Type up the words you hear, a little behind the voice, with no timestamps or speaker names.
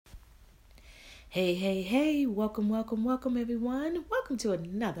Hey, hey, hey, welcome, everyone. Welcome to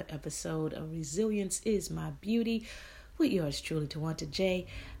another episode of Resilience is My Beauty with yours truly, Tawanta J.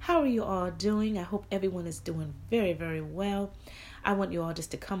 How are you all doing? I hope everyone is doing very, very well. I want you all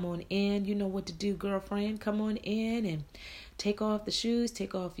just to come on in. You know what to do, girlfriend. Come on in and take off the shoes,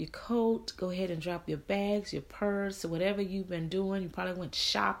 take off your coat, go ahead and drop your bags, your purse, or whatever you've been doing. You probably went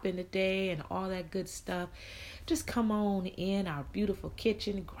shopping today and all that good stuff. Just come on in our beautiful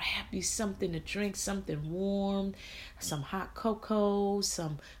kitchen, grab you something to drink, something warm, some hot cocoa,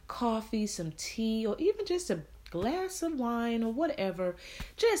 some coffee, some tea, or even just a glass of wine or whatever.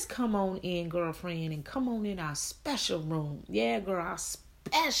 Just come on in, girlfriend, and come on in our special room. Yeah, girl, our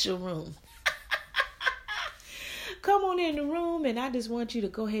special room. Come on in the room, and I just want you to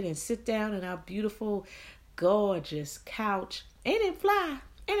go ahead and sit down on our beautiful, gorgeous couch. Ain't it fly?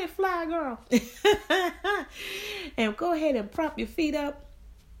 Ain't it fly, girl? And go ahead and prop your feet up.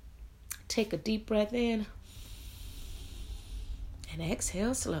 Take a deep breath in. And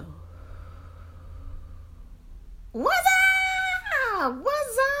exhale slow. What's up?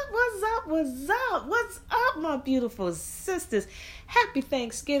 What's up? What's up? What's up? What's up, my beautiful sisters? Happy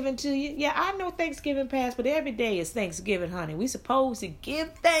Thanksgiving to you. Yeah, I know Thanksgiving passed, but every day is Thanksgiving, honey. We supposed to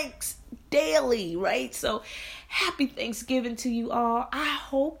give thanks daily, right? So happy Thanksgiving to you all. I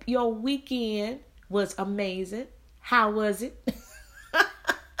hope your weekend was amazing. How was it?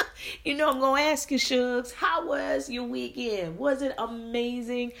 You know I'm going to ask you, Shugs, how was your weekend? Was it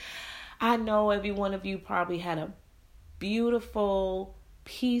amazing? I know every one of you probably had a beautiful,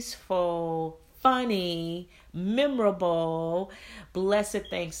 peaceful, funny, memorable, blessed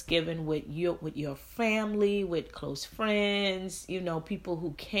Thanksgiving with your family, with close friends, people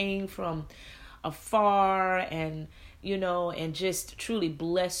who came from afar and just truly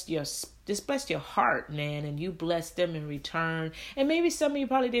blessed your heart, man, and you blessed them in return. And maybe some of you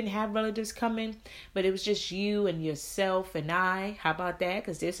probably didn't have relatives coming, but it was just you and yourself and I. How about that?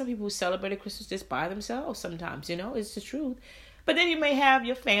 Because there's some people who celebrated Christmas just by themselves sometimes, it's the truth. But then you may have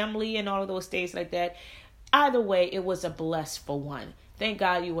your family and all of those days like that. Either way, it was a blessful one. Thank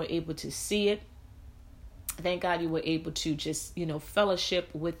God you were able to see it. Thank God you were able to just, fellowship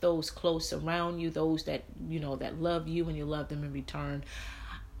with those close around you, those that, that love you and you love them in return.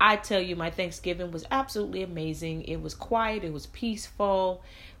 I tell you, my Thanksgiving was absolutely amazing. It was quiet. It was peaceful.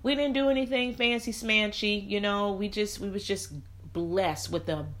 We didn't do anything fancy smanchy. We was just blessed with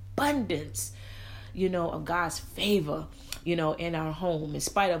the abundance, of God's favor, in our home. In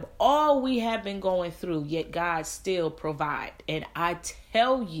spite of all we have been going through, yet God still provide. And I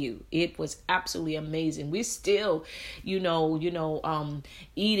tell you, it was absolutely amazing. We still, eating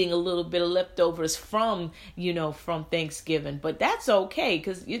a little bit of leftovers from Thanksgiving. But that's okay,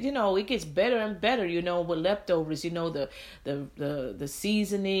 because, it gets better and better, with leftovers, the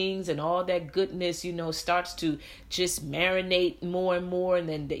seasonings and all that goodness, starts to just marinate more and more. And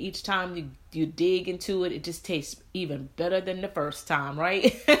then each time you dig into it, it just tastes even better than the first time,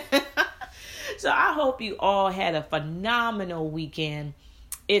 right? So I hope you all had a phenomenal weekend.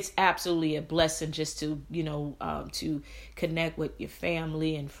 It's absolutely a blessing just to, to connect with your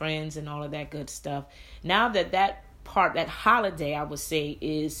family and friends and all of that good stuff. Now that holiday, I would say,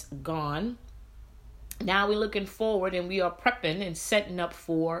 is gone. Now we're looking forward and we are prepping and setting up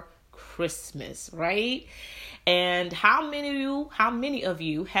for Christmas, right? And how many of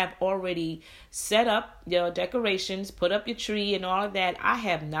you have already set up your decorations, put up your tree and all of that? I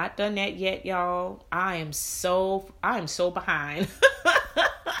have not done that yet, y'all. I am so behind.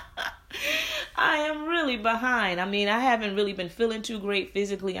 I am really behind. I mean, I haven't really been feeling too great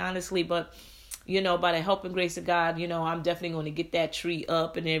physically, honestly, but by the help and grace of God, I'm definitely going to get that tree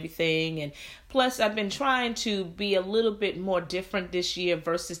up and everything. And plus, I've been trying to be a little bit more different this year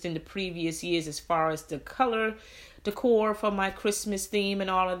versus in the previous years as far as the color decor for my Christmas theme and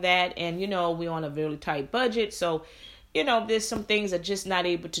all of that. And, we're on a very tight budget. So, there's some things I'm just not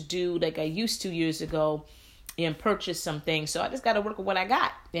able to do like I used 2 years ago and purchase some things. So I just got to work with what I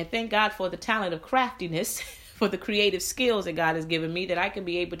got. And thank God for the talent of craftiness. For the creative skills that God has given me, that I can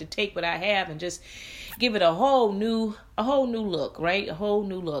be able to take what I have and just give it a whole new look, right? A whole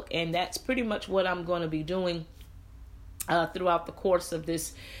new look. And that's pretty much what I'm going to be doing throughout the course of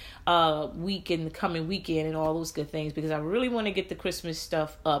this week and the coming weekend and all those good things, because I really want to get the Christmas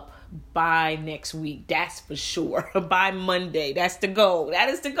stuff up by next week. That's for sure. By Monday. That's the goal. That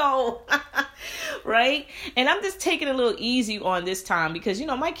is the goal. Right? And I'm just taking it a little easy on this time because,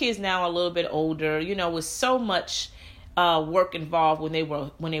 my kids now are a little bit older, with so much work involved when they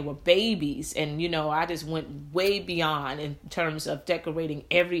were babies. And, I just went way beyond in terms of decorating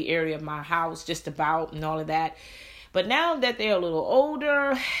every area of my house just about and all of that. But now that they're a little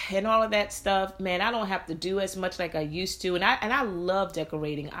older and all of that stuff, man, I don't have to do as much like I used to. And I love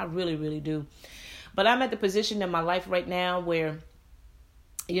decorating. I really, really do. But I'm at the position in my life right now where,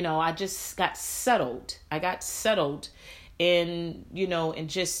 I just got settled. I got settled in, in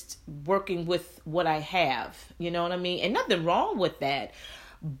just working with what I have. You know what I mean? And nothing wrong with that.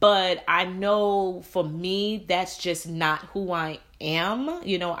 But I know for me, that's just not who I am.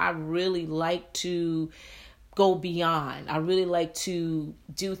 I really like to go beyond. I really like to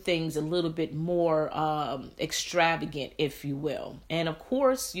do things a little bit more extravagant, if you will. And of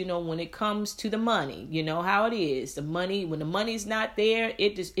course, when it comes to the money, you know how it is. The money, when the money's not there,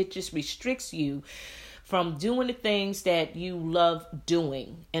 it just restricts you from doing the things that you love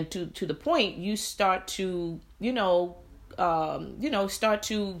doing. And to the point you start to, start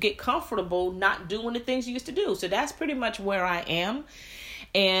to get comfortable not doing the things you used to do. So that's pretty much where I am.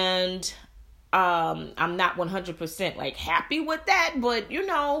 And I'm not 100% like happy with that, but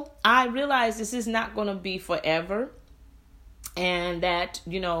I realize this is not going to be forever, and that,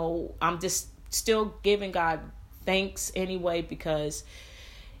 I'm just still giving God thanks anyway, because,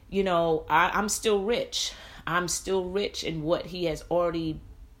 I'm still rich. I'm still rich in what he has already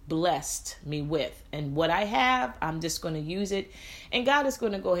blessed me with, and what I have, I'm just going to use it, and God is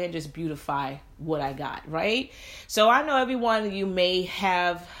going to go ahead and just beautify what I got, right? So I know every one of you may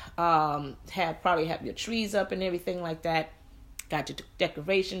have your trees up and everything like that, got your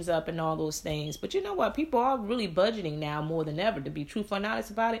decorations up and all those things. But you know what? People are really budgeting now more than ever, to be truthful and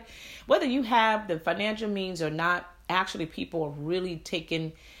honest about it. Whether you have the financial means or not, actually people are really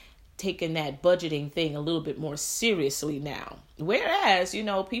taking that budgeting thing a little bit more seriously now. Whereas,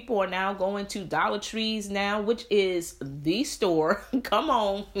 people are now going to Dollar Trees now, which is the store. Come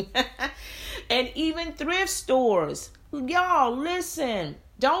on. And even thrift stores. Y'all, listen.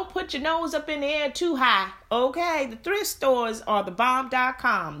 Don't put your nose up in the air too high, okay? The thrift stores are the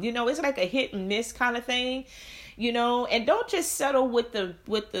bomb.com. It's like a hit and miss kind of thing, and don't just settle with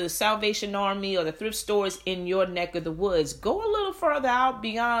the Salvation Army or the thrift stores in your neck of the woods. Go a little further out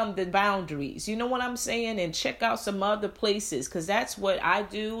beyond the boundaries, you know what I'm saying? And check out some other places, because that's what I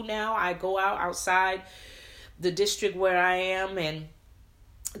do now. I go outside the district where I am and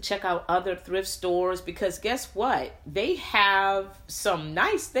check out other thrift stores, because guess what? They have some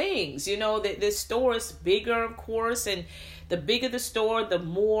nice things. This store is bigger, of course, and the bigger the store, the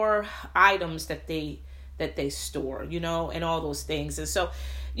more items that they store, and all those things. And so,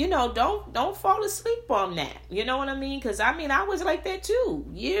 don't fall asleep on that. You know what I mean? Because I was like that too.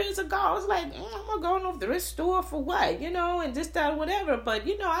 Years ago, I was like, I'm gonna go to the thrift store for what? And this, that, whatever. But,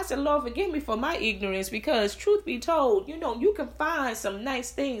 I said, Lord, forgive me for my ignorance, because truth be told, you can find some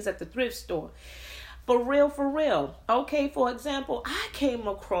nice things at the thrift store. For real. Okay, for example, I came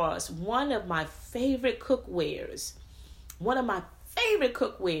across one of my favorite cookwares.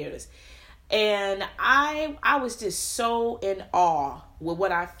 And I was just so in awe with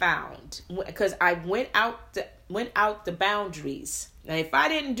what I found, because I went out the boundaries. And if I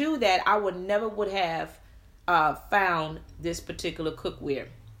didn't do that, I would have found this particular cookware.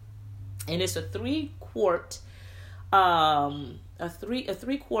 And it's a 3-quart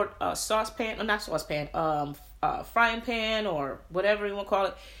saucepan, frying pan, or whatever you want to call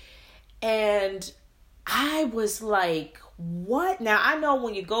it. And I was like, what? Now, I know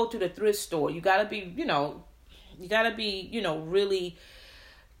when you go to the thrift store, you gotta be, really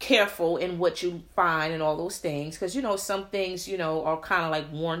careful in what you find and all those things. Because, some things, are kind of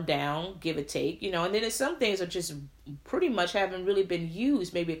like worn down, give or take, and then there's some things are just pretty much haven't really been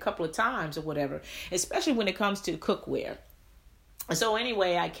used maybe a couple of times or whatever, especially when it comes to cookware. So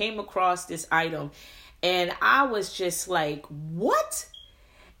anyway, I came across this item and I was just like, what?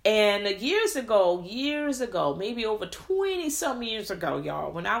 And years ago, maybe over 20-some years ago,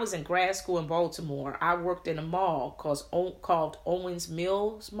 y'all, when I was in grad school in Baltimore, I worked in a mall called Owens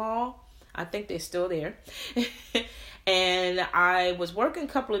Mills Mall. I think they're still there. And I was working a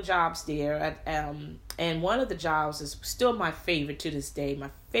couple of jobs there. And one of the jobs is still my favorite to this day. My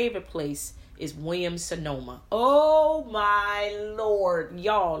favorite place is Williams-Sonoma. Oh, my Lord.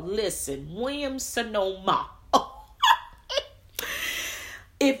 Y'all, listen. Williams-Sonoma.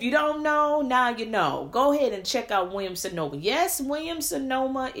 If you don't know, now you know. Go ahead and check out Williams-Sonoma. Yes,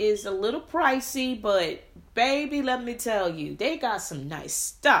 Williams-Sonoma is a little pricey, but baby, let me tell you, they got some nice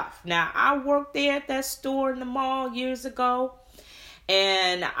stuff. Now, I worked there at that store in the mall years ago,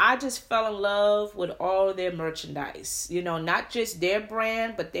 and I just fell in love with all of their merchandise. Not just their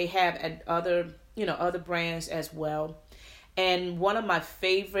brand, but they have other brands as well. And one of my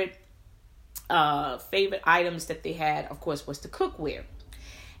favorite items that they had, of course, was the cookware.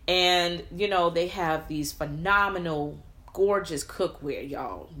 And, they have these phenomenal, gorgeous cookware,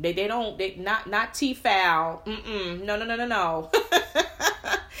 y'all. They not Tefal.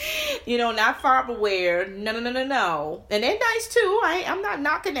 No. Not Farberware. No. And they're nice too. I'm not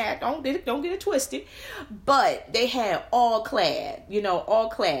knocking that. Don't get it twisted. But they have All Clad. All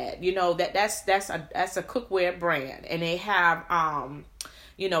Clad. That's a cookware brand, and they have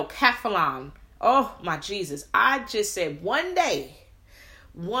Calphalon. Oh my Jesus! I just said one day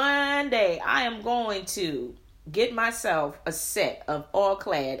I am going to get myself a set of All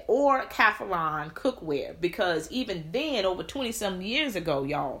Clad or Calphalon cookware, because even then, over 20-some years ago,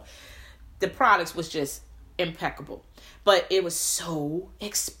 y'all, the products was just impeccable. But it was so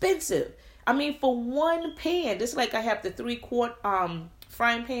expensive. I mean, for one pan, just like I have the 3-quart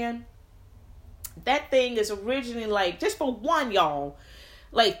frying pan, that thing is originally like, just for one, y'all,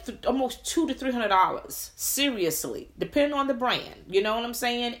 like almost $200 to $300, seriously, depending on the brand. You know what I'm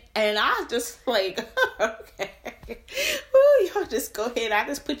saying? And I just like, okay, ooh, y'all just go ahead. I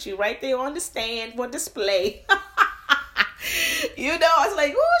just put you right there on the stand for display. I was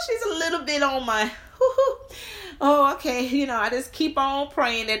like, ooh, she's a little bit on my, oh, okay. I just keep on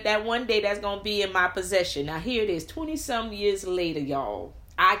praying that one day that's gonna be in my possession. Now here it is, 20-some years later, y'all.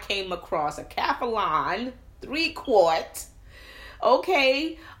 I came across a Calphalon 3-quart.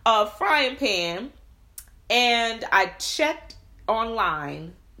 Okay, frying pan, and I checked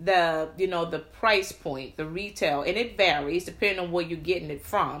online the price point, the retail, and it varies depending on where you're getting it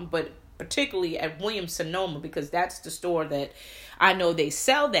from, but particularly at Williams-Sonoma, because that's the store that I know they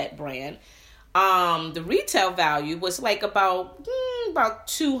sell that brand. The retail value was like about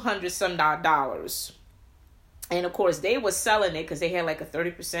 $200 some dollars, and of course they were selling it because they had like a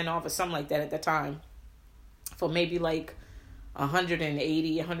 30% off or something like that at the time for maybe like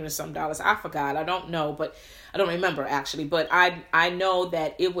 $180 some dollars. I forgot. I don't know, but I don't remember actually. But I know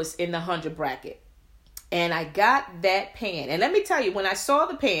that it was in the 100 bracket, and I got that pan. And let me tell you, when I saw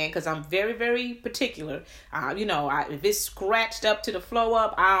the pan, because I'm very, very particular, if it's scratched up to the flow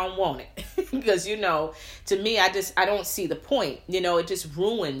up, I don't want it because to me, I don't see the point. It just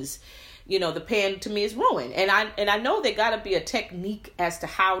ruins. The pan to me is ruined, and I know there got to be a technique as to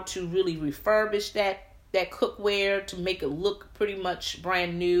how to really refurbish that cookware to make it look pretty much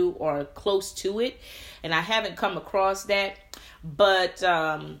brand new or close to it. And I haven't come across that. But,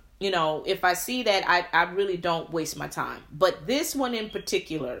 if I see that, I really don't waste my time. But this one in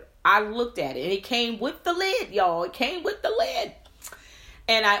particular, I looked at it and it came with the lid, y'all. It came with the lid.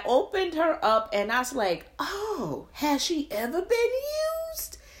 And I opened her up and I was like, oh, has she ever been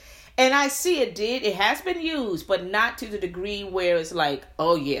used? And I see it has been used, but not to the degree where it's like,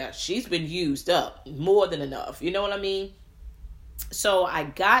 oh yeah, she's been used up more than enough. You know what I mean? So I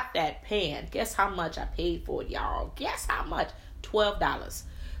got that pan. Guess how much I paid for it, y'all? Guess how much? $12.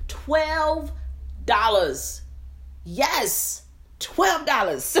 $12. Yes,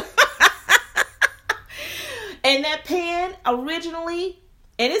 $12. And that pan originally,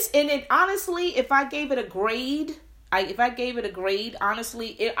 and it honestly, if I gave it a grade,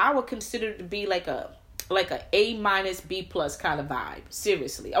 honestly, I would consider it to be like a A- B+ kind of vibe.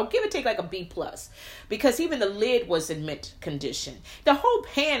 Seriously, I'll give it take like a B+, because even the lid was in mint condition. The whole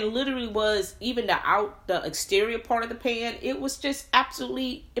pan literally was, even the exterior part of the pan, it was just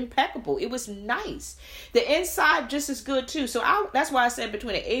absolutely impeccable. It was nice. The inside just as good too. So that's why I said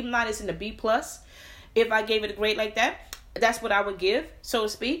between an A- and a B+. If I gave it a grade like that, that's what I would give, so to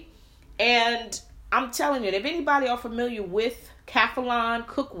speak. And I'm telling you, if anybody are familiar with Calphalon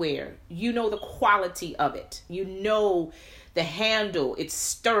cookware, you know the quality of it. You know the handle. It's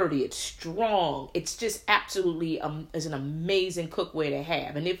sturdy. It's strong. It's just absolutely is an amazing cookware to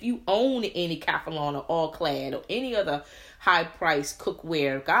have. And if you own any Calphalon or All Clad or any other high-priced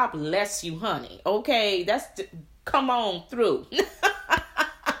cookware, God bless you, honey. Okay, come on through.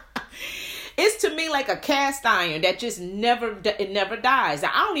 It's to me like a cast iron that just never dies. Now,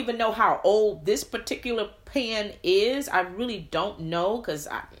 I don't even know how old this particular pan is. I really don't know, because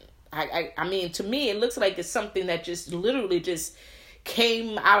I mean, to me, it looks like it's something that just literally just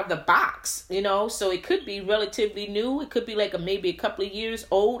came out of the box, so it could be relatively new. It could be like maybe a couple of years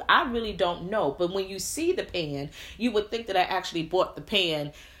old. I really don't know. But when you see the pan, you would think that I actually bought the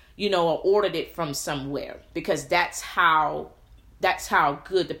pan, or ordered it from somewhere, because that's how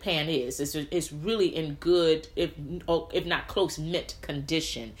good the pan is. It's really in good, if not close mint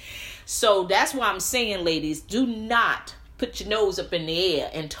condition. So that's why I'm saying, ladies, do not put your nose up in the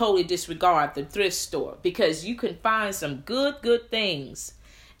air and totally disregard the thrift store, because you can find some good things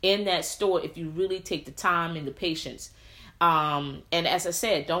in that store if you really take the time and the patience And as I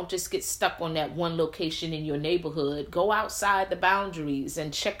said, don't just get stuck on that one location in your neighborhood. Go outside the boundaries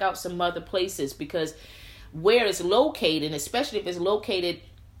and check out some other places, because where it's located, especially if it's located,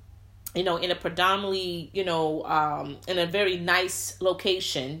 in a predominantly, in a very nice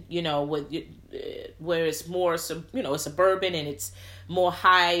location, where it's more, suburban, and it's more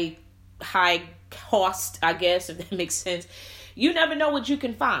high cost, I guess, if that makes sense. You never know what you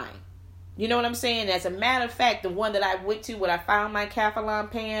can find. You know what I'm saying? As a matter of fact, the one that I went to, when I found my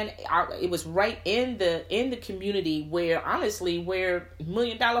Calphalon pan, it was right in the community where $1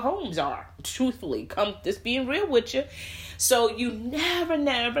 million homes are. Truthfully, just being real with you. So you never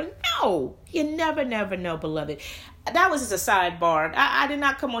know. You never know, beloved. That was just a sidebar. I did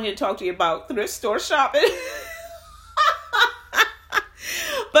not come on here to talk to you about thrift store shopping.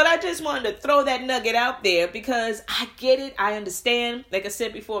 But I just wanted to throw that nugget out there, because I get it. I understand. Like I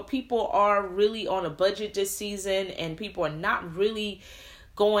said before, people are really on a budget this season, and people are not really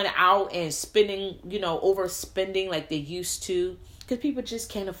going out and spending, overspending like they used to, because people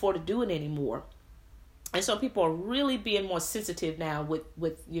just can't afford to do it anymore. And so people are really being more sensitive now with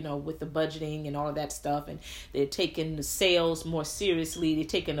the budgeting and all of that stuff. And they're taking the sales more seriously. They're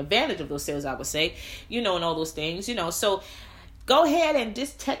taking advantage of those sales, I would say, and all those things, So go ahead and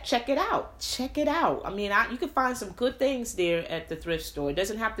just check it out. Check it out. I mean, you can find some good things there at the thrift store. It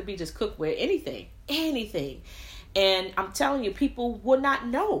doesn't have to be just cookware, anything. And I'm telling you, people will not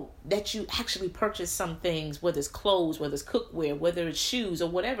know that you actually purchase some things, whether it's clothes, whether it's cookware, whether it's shoes or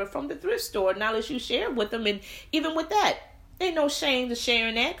whatever, from the thrift store, not unless you share with them. And even with that, ain't no shame to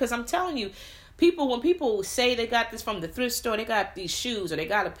sharing that, because I'm telling you, when people say they got this from the thrift store, they got these shoes, or they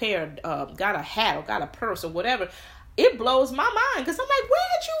got a pair, got a hat, or got a purse, or whatever, it blows my mind, because I'm like, where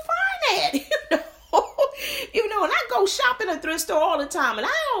did you find that? And I go shopping at a thrift store all the time, and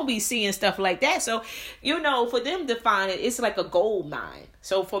I don't be seeing stuff like that. So, for them to find it, it's like a gold mine.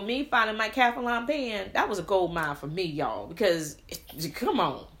 So for me, finding my Calphalon pan, that was a gold mine for me, y'all, because come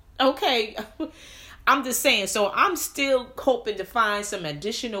on, okay. I'm just saying. So I'm still hoping to find some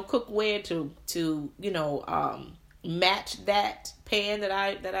additional cookware to match that pan that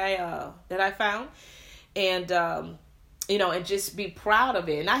I found, and and just be proud of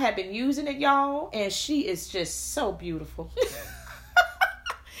it. And I have been using it, y'all, and she is just so beautiful.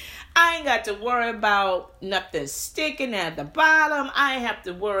 I ain't got to worry about nothing sticking at the bottom. I ain't have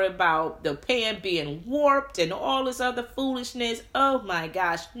to worry about the pan being warped and all this other foolishness. Oh my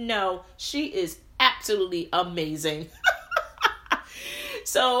gosh, no, she is absolutely amazing.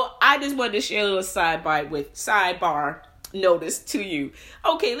 So I just wanted to share a little sidebar notice to you.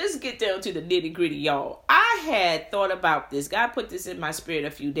 Okay, let's get down to the nitty gritty, y'all. I had thought about this. God put this in my spirit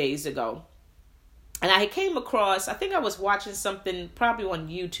a few days ago. And I came across, I think I was watching something probably on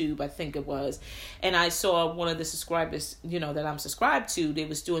YouTube, I think it was. And I saw one of the subscribers, that I'm subscribed to. They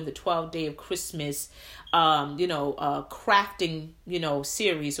was doing the 12 Day of Christmas, crafting,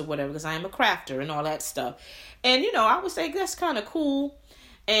 series or whatever, because I am a crafter and all that stuff. And, I would say that's kind of cool.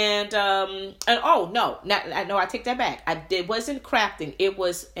 And oh no, I take that back. It wasn't crafting. It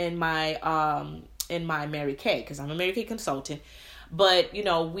was in my Mary Kay, because I'm a Mary Kay consultant. But,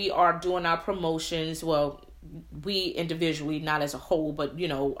 we are doing our promotions. Well, we individually, not as a whole, but,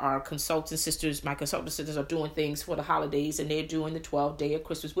 my consultant sisters are doing things for the holidays, and they're doing the 12th day of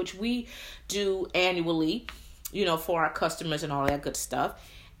Christmas, which we do annually, for our customers and all that good stuff.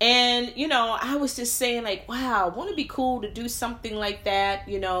 And, I was just saying, like, wow, wouldn't it be cool to do something like that,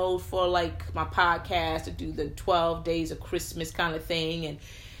 for like my podcast, to do the 12 days of Christmas kind of thing,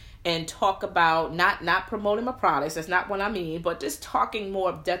 and talk about not promoting my products. That's not what I mean, but just talking more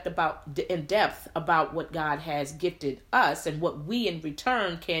in depth about what God has gifted us, and what we in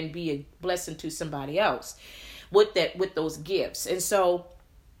return can be a blessing to somebody else with those gifts. And so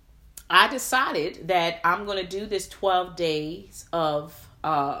I decided that I'm going to do this 12 days of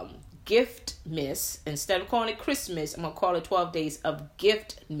Giftmas. Instead of calling it Christmas, I'm going to call it 12 days of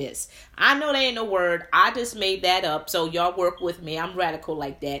Giftmas. I know that ain't no word. I just made that up. So y'all work with me. I'm radical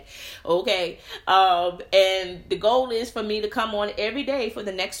like that. Okay. And the goal is for me to come on every day for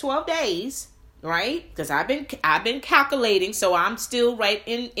the next 12 days, right? Because I've been calculating, so I'm still right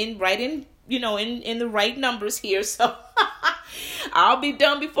in the right numbers here. So I'll be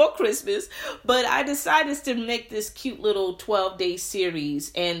done before Christmas. But I decided to make this cute little 12-day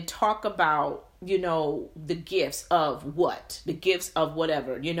series and talk about, the gifts of what? The gifts of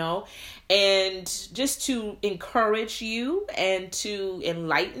whatever, and just to encourage you and to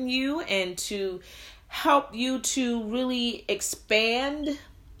enlighten you and to help you to really expand,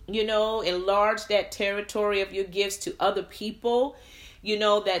 enlarge that territory of your gifts to other people,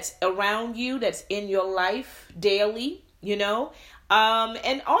 that's around you, that's in your life daily. you know.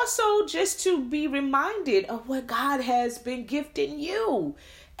 And also just to be reminded of what God has been gifting you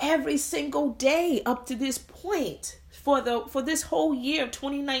every single day up to this point. For this whole year of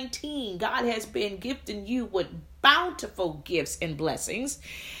 2019, God has been gifting you with bountiful gifts and blessings.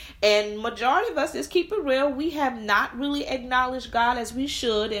 And majority of us, let's keep it real, we have not really acknowledged God as we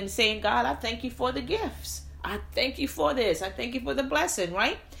should and saying, God, I thank you for the gifts. I thank you for this. I thank you for the blessing,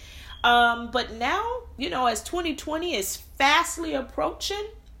 right? But now, as 2020 is fastly approaching,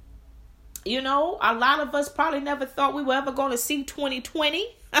 a lot of us probably never thought we were ever going to see 2020.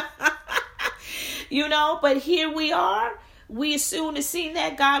 But here we are. We soon to see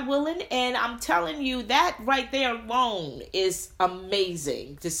that, God willing. And I'm telling you, that right there alone is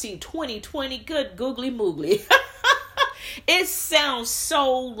amazing to see 2020. Good googly moogly. It sounds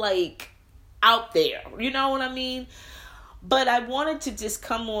so out there. You know what I mean? But I wanted to just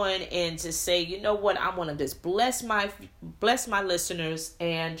come on and to say, you know what? I want to just bless my listeners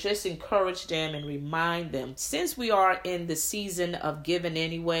and just encourage them and remind them, since we are in the season of giving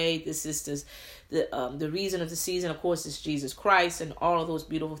anyway, this is the reason of the season, of course, is Jesus Christ and all of those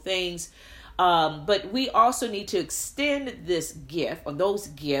beautiful things. But we also need to extend this gift or those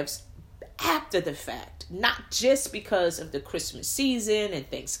gifts after the fact, not just because of the Christmas season and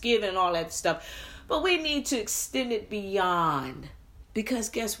Thanksgiving and all that stuff, but we need to extend it beyond, because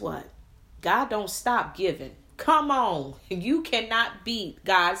guess what? God don't stop giving. Come on. You cannot beat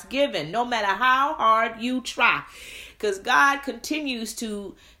God's giving, no matter how hard you try, because God continues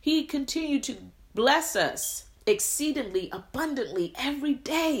to bless us exceedingly abundantly every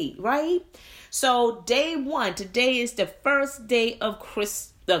day, right? So day one, today is the first day of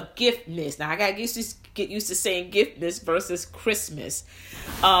giftmas. Now I gotta get used to saying giftmas versus Christmas.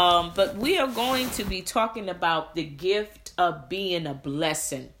 But we are going to be talking about the gift of being a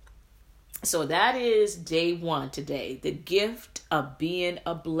blessing. So that is day one today, the gift of being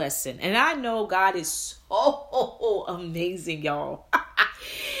a blessing. And I know God is so amazing, y'all.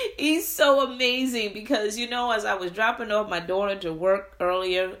 He's so amazing because, as I was dropping off my daughter to work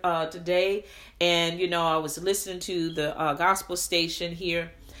earlier today, and, I was listening to the gospel station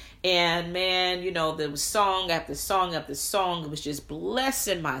here. And man, there was song after song after song. It was just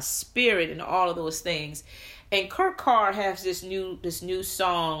blessing my spirit and all of those things. And Kurt Carr has this new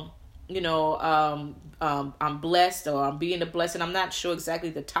song, I'm blessed, or I'm being a blessing. I'm not sure exactly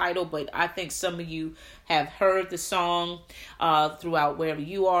the title, but I think some of you have heard the song throughout wherever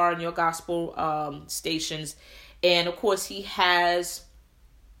you are in your gospel stations. And of course, he has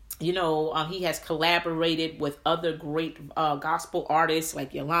collaborated with other great gospel artists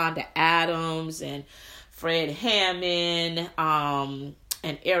like Yolanda Adams and Fred Hammond,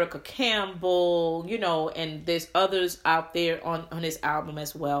 and Erica Campbell, and there's others out there on his album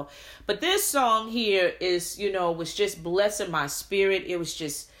as well. But this song here is, was just blessing my spirit. It was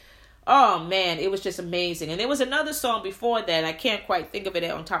just, oh man, it was just amazing. And there was another song before that. I can't quite think of it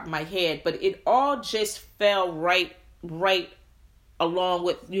on top of my head, but it all just fell right along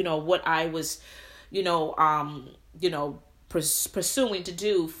with, what I was, pursuing to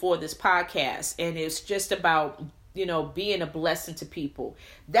do for this podcast. And it's just about, being a blessing to people.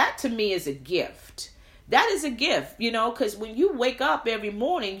 That to me is a gift. That is a gift, because when you wake up every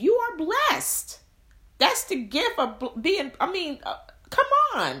morning, you are blessed. That's the gift of being, come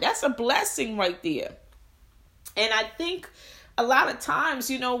on, that's a blessing right there. And I think a lot of times,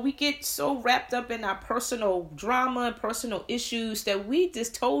 we get so wrapped up in our personal drama and personal issues that we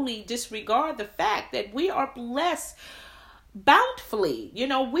just totally disregard the fact that we are blessed bountifully.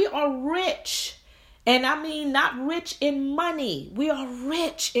 We are rich. And I mean, not rich in money. We are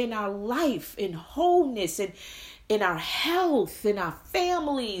rich in our life, in wholeness, and in our health, in our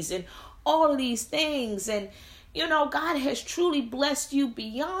families, and all of these things. And, God has truly blessed you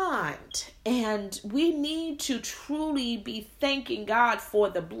beyond. And we need to truly be thanking God for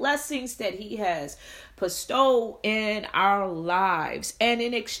the blessings that he has bestowed in our lives. And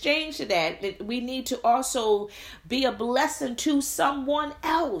in exchange for that, we need to also be a blessing to someone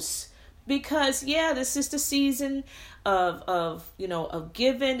else. Because, this is the season of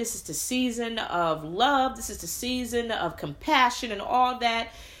giving. This is the season of love. This is the season of compassion and all that.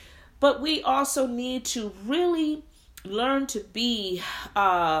 But we also need to really learn to be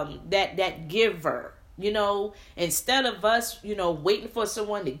that giver, instead of us, waiting for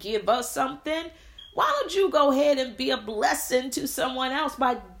someone to give us something. Why don't you go ahead and be a blessing to someone else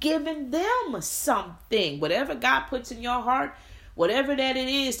by giving them something? Whatever God puts in your heart, whatever that it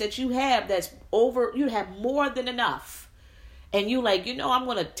is that you have that's over, you have more than enough. And you I'm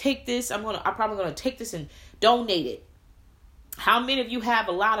going to take this. I'm probably going to take this and donate it. How many of you have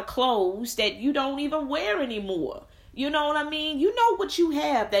a lot of clothes that you don't even wear anymore? You know what I mean? You know what you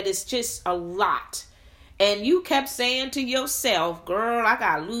have that is just a lot. And you kept saying to yourself, girl, I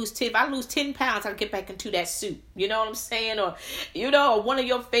gotta lose 10. If I lose 10 pounds, I'll get back into that suit. You know what I'm saying? Or, or one of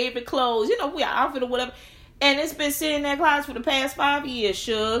your favorite clothes, we outfit or whatever. And it's been sitting in that closet for the past 5 years,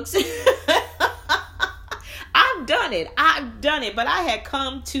 Shugs. I've done it. But I had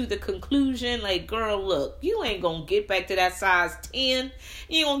come to the conclusion, like, girl, look, you ain't gonna get back to that size 10.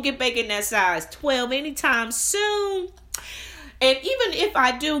 You ain't gonna get back in that size 12 anytime soon. And even if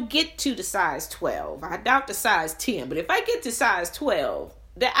I do get to the size 12, I doubt the size 10, but if I get to size 12,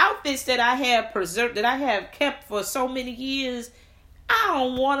 the outfits that I have preserved, that I have kept for so many years, I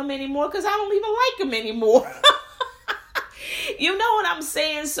don't want them anymore because I don't even like them anymore. You know what I'm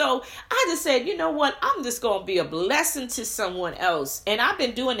saying? So I just said, you know what? I'm just going to be a blessing to someone else. And I've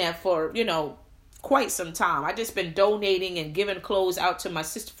been doing that for, quite some time. I just been donating and giving clothes out to my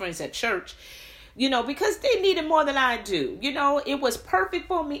sister friends at church. Because they need it more than I do. It was perfect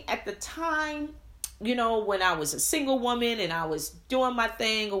for me at the time, when I was a single woman and I was doing my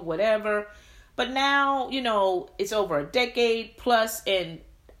thing or whatever. But now, it's over a decade plus and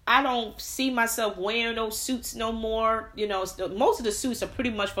I don't see myself wearing those suits no more. Most of the suits are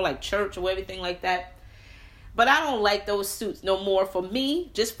pretty much for like church or everything like that. But I don't like those suits no more for me,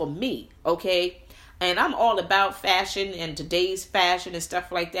 just for me, okay? And I'm all about fashion and today's fashion and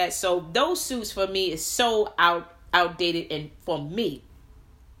stuff like that. So those suits for me is so outdated and for me.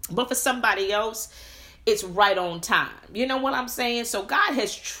 But for somebody else, it's right on time. You know what I'm saying? So God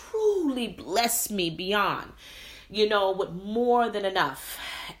has truly blessed me beyond, with more than enough.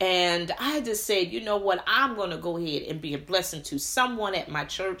 And I just said, you know what? I'm going to go ahead and be a blessing to someone at my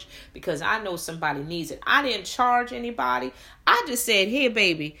church because I know somebody needs it. I didn't charge anybody. I just said, here,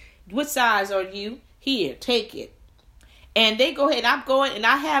 baby, what size are you? Here, take it. And they go ahead. I'm going and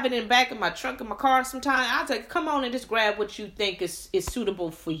I have it in the back of my trunk of my car sometimes. I'll say, come on and just grab what you think is suitable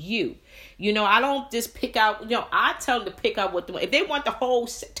for you. I don't just pick out, I tell them to pick out what they want. If they want the whole,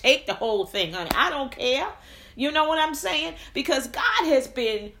 take the whole thing, honey. I don't care. You know what I'm saying? Because God has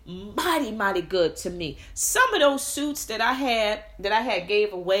been mighty, mighty good to me. Some of those suits that I had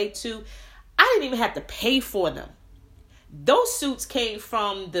gave away to, I didn't even have to pay for them. Those suits came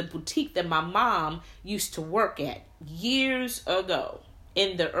from the boutique that my mom used to work at years ago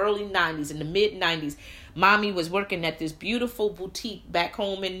in the early 90s, in the mid 90s. Mommy was working at this beautiful boutique back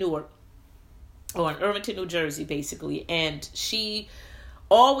home in Newark, or in Irvington, New Jersey, basically. And she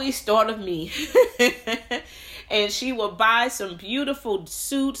always thought of me. And she would buy some beautiful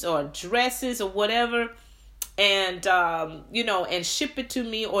suits or dresses or whatever. And, and ship it to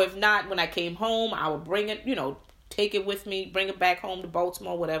me. Or if not, when I came home, I would bring it, take it with me, bring it back home to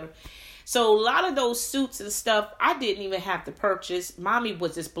Baltimore, whatever. So a lot of those suits and stuff, I didn't even have to purchase. Mommy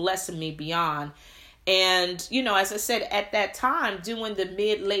was just blessing me beyond. And, as I said, at that time, during the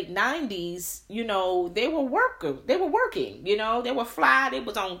mid-late 90s, they were working. They were fly. They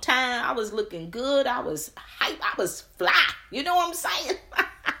was on time. I was looking good. I was hype. I was fly. You know what I'm saying?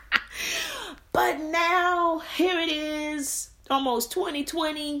 But now, here it is, almost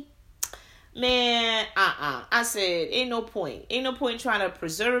 2020. Man, I said, ain't no point. Ain't no point trying to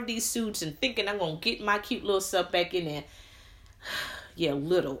preserve these suits and thinking I'm going to get my cute little stuff back in there. Yeah,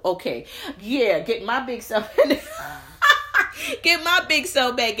 little. Okay. Yeah, get my big self in there. Get my big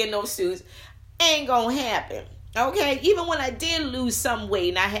self back in those suits. Ain't going to happen. Okay? Even when I did lose some weight,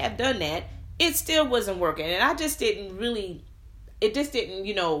 and I have done that, it still wasn't working. And I just didn't really... It just didn't,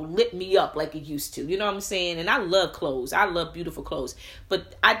 lit me up like it used to. You know what I'm saying? And I love clothes. I love beautiful clothes.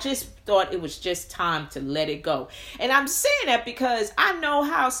 But I just thought it was just time to let it go. And I'm saying that because I know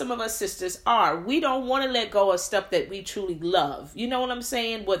how some of us sisters are. We don't want to let go of stuff that we truly love. You know what I'm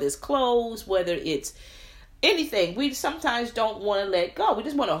saying? Whether it's clothes, whether it's anything. We sometimes don't want to let go. We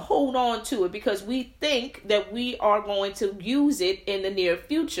just want to hold on to it because we think that we are going to use it in the near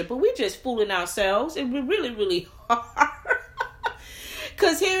future. But we're just fooling ourselves. And we really, really are.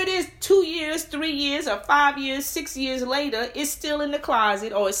 Because here it is 2 years, 3 years, or 5 years, 6 years later, it's still in the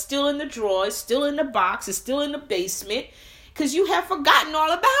closet, or it's still in the drawer, it's still in the box, it's still in the basement, because you have forgotten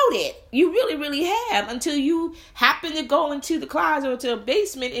all about it. You really, really have, until you happen to go into the closet or to a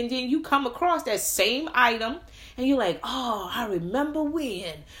basement, and then you come across that same item, and you're like, oh, I remember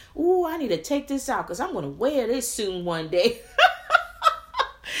when. Ooh, I need to take this out, because I'm going to wear this soon one day.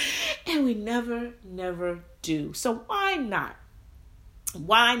 And we never do. So why not?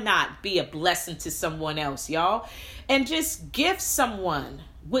 Why not be a blessing to someone else, y'all? And just gift someone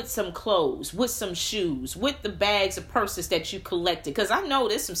with some clothes, with some shoes, with the bags of purses that you collected. Because I know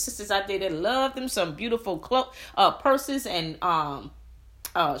there's some sisters out there that love them some beautiful purses and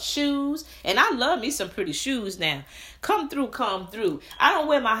shoes, and I love me some pretty shoes now. Come through. I don't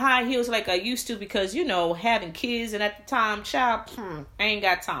wear my high heels like I used to because, having kids, and at the time, child, I ain't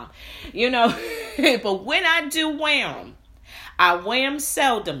got time, But when I do wear them, I wear them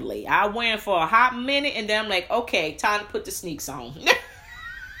seldomly. I wear them for a hot minute, and then I'm like, okay, time to put the sneaks on.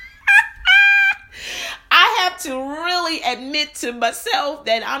 I have to really admit to myself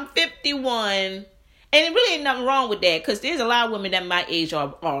that I'm 51. And it really ain't nothing wrong with that, because there's a lot of women at my age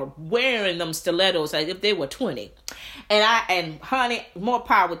are wearing them stilettos like if they were 20. And honey, more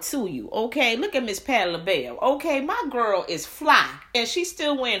power to you, okay? Look at Miss Patti LaBelle, okay? My girl is fly, and she's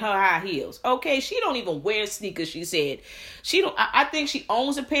still wearing her high heels, okay? She don't even wear sneakers, she said. I think she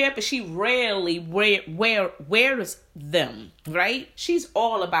owns a pair, but she rarely wears them, right? She's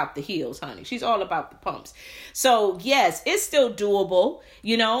all about the heels, honey. She's all about the pumps. So, yes, it's still doable,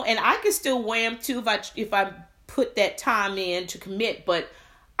 and I can still wear them too if I put that time in to commit, but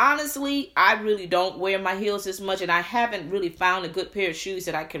honestly, I really don't wear my heels as much, and I haven't really found a good pair of shoes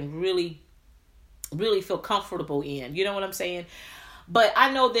that I can really, really feel comfortable in. You know what I'm saying? But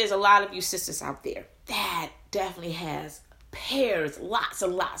I know there's a lot of you sisters out there that definitely has pairs, lots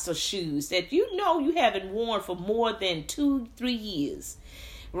and lots of shoes that you haven't worn for more than 2-3 years,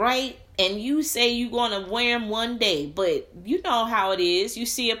 right? And you say you're going to wear them one day, but you know how it is. You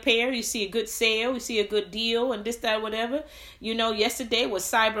see a pair, you see a good sale, you see a good deal, and this, that, whatever. Yesterday was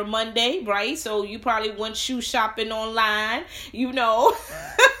Cyber Monday, right? So you probably went shoe shopping online, You know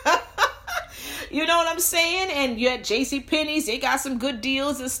what I'm saying? And you're at JCPenney's, they got some good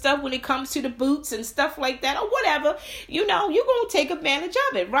deals and stuff when it comes to the boots and stuff like that, or whatever. You're going to take advantage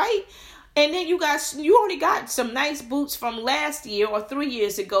of it, right? And then you already got some nice boots from last year or 3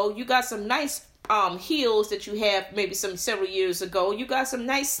 years ago. You got some nice heels that you have maybe several years ago. You got some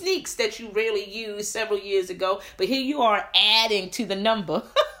nice sneaks that you rarely used several years ago. But here you are adding to the number.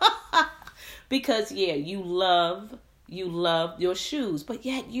 Because, you love your shoes. But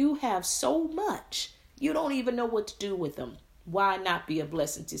yet you have so much. You don't even know what to do with them. Why not be a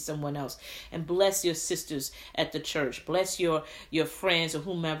blessing to someone else? And bless your sisters at the church. Bless your friends or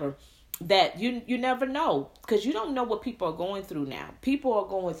whomever. That you never know, because you don't know what people are going through now. People are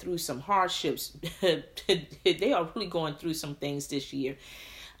going through some hardships. They are really going through some things this year.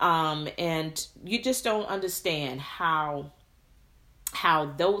 And you just don't understand how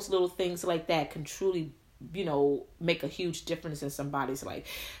those little things like that can truly, make a huge difference in somebody's life.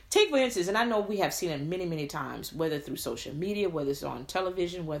 Take, for instance, and I know we have seen it many, many times, whether through social media, whether it's on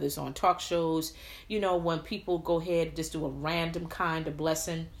television, whether it's on talk shows, when people go ahead and just do a random kind of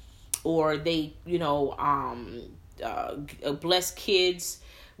blessing. Or they, bless kids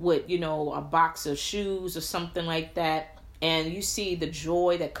with, a box of shoes or something like that. And you see the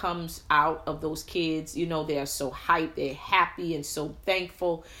joy that comes out of those kids. They are so hyped, they're happy and so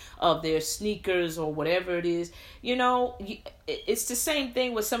thankful of their sneakers or whatever it is. It's the same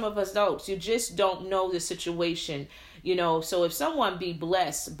thing with some of us adults. You just don't know the situation, So if someone be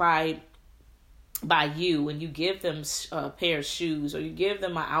blessed by you and you give them a pair of shoes or you give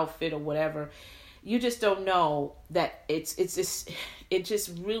them an outfit or whatever, you just don't know that it's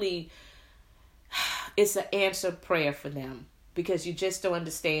an answered prayer for them, because you just don't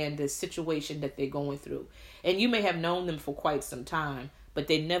understand the situation that they're going through. And you may have known them for quite some time, but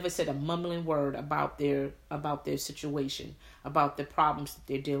they never said a mumbling word about their situation, about the problems that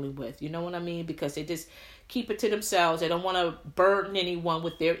they're dealing with. You know what I mean? Because they just keep it to themselves. They don't want to burden anyone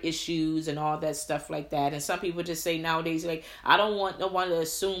with their issues and all that stuff like that. And some people just say nowadays, like, I don't want no one to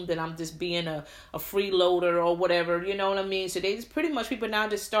assume that I'm just being a freeloader or whatever. You know what I mean? So they just pretty much, people now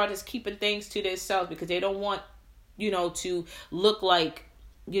just start just keeping things to themselves because they don't want, to look like,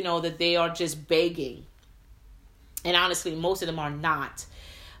 that they are just begging. And honestly, most of them are not.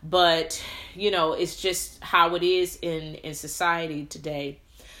 But, it's just how it is in society today.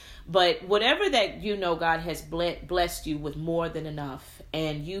 But whatever that, God has blessed you with more than enough,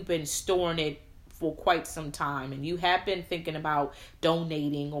 and you've been storing it for quite some time, and you have been thinking about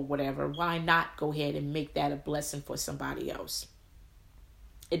donating or whatever, why not go ahead and make that a blessing for somebody else?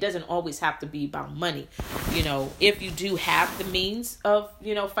 It doesn't always have to be about money. If you do have the means of,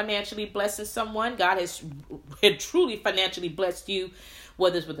 financially blessing someone, God has truly financially blessed you,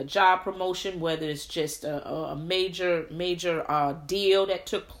 whether it's with a job promotion, whether it's just a major deal that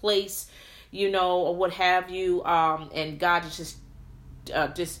took place, or what have you. And God has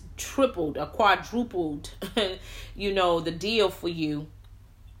just tripled or quadrupled, the deal for you.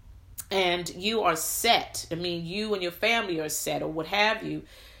 And you are set. I mean, you and your family are set or what have you.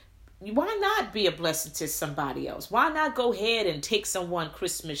 why not be a blessing to somebody else? Why not go ahead and take someone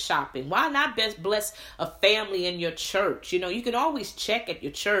Christmas shopping? Why not bless a family in your church? You can always check at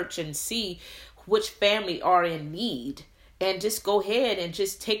your church and see which family are in need. And just go ahead and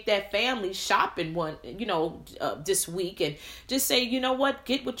just take that family shopping this week, and just say, you know what,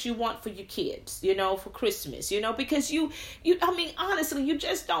 get what you want for your kids, for Christmas, because honestly, you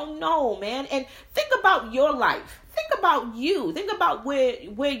just don't know, man. And think about your life. Think about you. Think about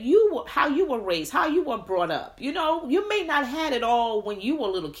how you were raised, how you were brought up. You may not had it all when you were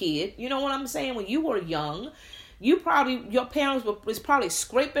a little kid. You know what I'm saying? When you were young, your parents was probably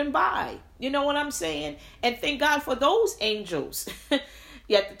scraping by. You know what I'm saying? And thank God for those angels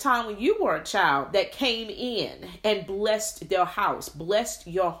at the time when you were a child that came in and blessed their house, blessed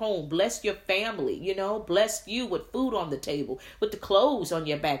your home, blessed your family, blessed you with food on the table, with the clothes on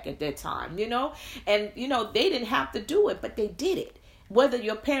your back at that time, and, they didn't have to do it, but they did it. Whether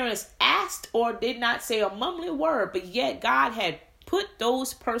your parents asked or did not say a mumbling word, but yet God had put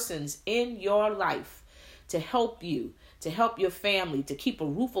those persons in your life to help you, to help your family, to keep a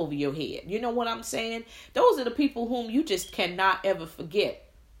roof over your head. You know what I'm saying? Those are the people whom you just cannot ever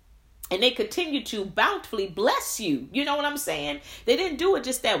forget. And they continue to bountifully bless you. You know what I'm saying? They didn't do it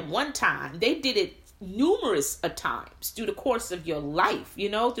just that one time. They did it numerous times through the course of your life, through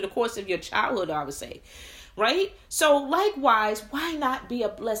the course of your childhood, I would say. Right? So likewise, why not be a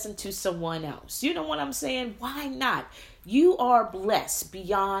blessing to someone else? You know what I'm saying? Why not? You are blessed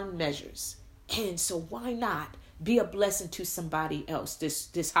beyond measures. And so why not be a blessing to somebody else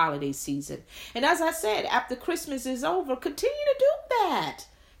this holiday season? And as I said, after Christmas is over, continue to do that.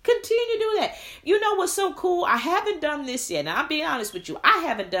 Continue to do that. You know what's so cool? I haven't done this yet. And I'll be honest with you, I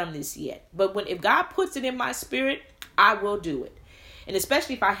haven't done this yet. But if God puts it in my spirit, I will do it. And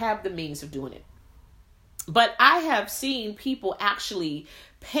especially if I have the means of doing it. But I have seen people actually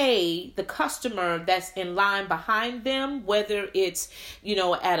pay the customer that's in line behind them, whether it's,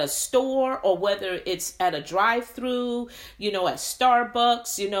 at a store or whether it's at a drive-through, at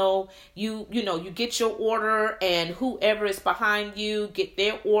Starbucks, you get your order and whoever is behind you get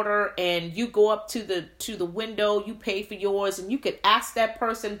their order and you go up to the window, you pay for yours, and you could ask that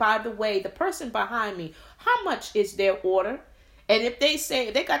person, by the way, the person behind me, how much is their order? And if they say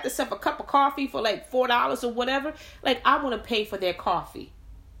they got themselves a cup of coffee for like $4 or whatever, I want to pay for their coffee.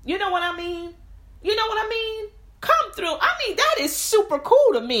 You know what I mean? Come through. That is super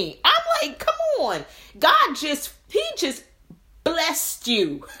cool to me. I'm like, come on. God he just blessed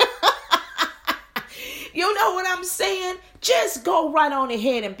you. You know what I'm saying? Just go right on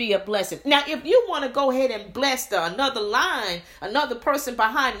ahead and be a blessing. Now, if you want to go ahead and bless another person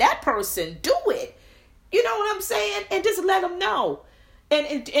behind that person, do it. You know what I'm saying? And just let them know.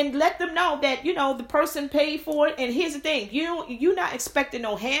 And let them know that, the person paid for it. And here's the thing. You're not expecting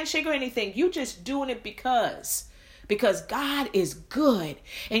no handshake or anything. You just doing it because God is good.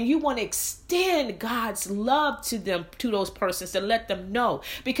 And you want to extend God's love to those persons, to let them know.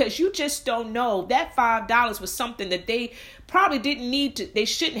 Because you just don't know that $5 was something that they probably they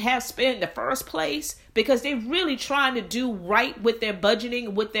shouldn't have spent in the first place, because they're really trying to do right with their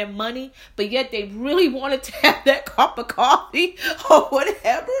budgeting, with their money, but yet they really wanted to have that cup of coffee or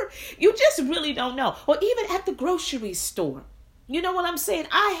whatever. You just really don't know. Or even at the grocery store. You know what I'm saying?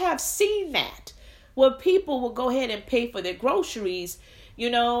 I have seen that, where people will go ahead and pay for their groceries,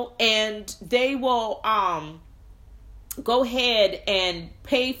 and they will go ahead and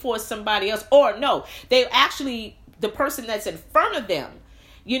pay for somebody else. Or no, they actually, the person that's in front of them,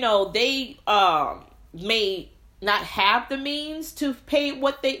 they may not have the means to pay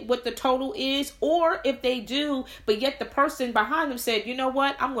what the total is, or if they do, but yet the person behind them said, you know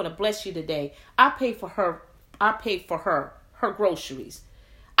what, I'm going to bless you today. I pay for her groceries.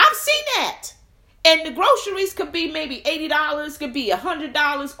 I've seen that. And the groceries could be maybe $80, could be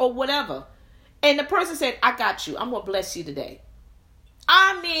 $100 or whatever. And the person said, I got you. I'm going to bless you today.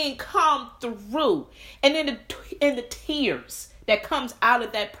 Come through. And then the tears that comes out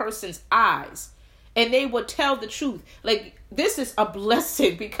of that person's eyes. And they will tell the truth. Like, this is a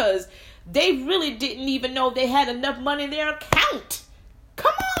blessing, because they really didn't even know they had enough money in their account.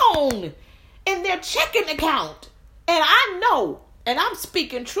 Come on. In their checking account. And I know, and I'm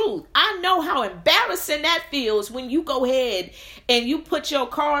speaking truth, I know how embarrassing that feels when you go ahead and you put your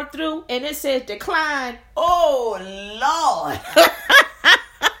card through and it says decline. Oh, Lord.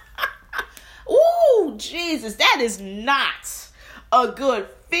 Ooh, Jesus, that is not a good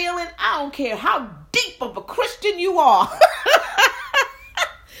feeling. I don't care how deep of a Christian you are.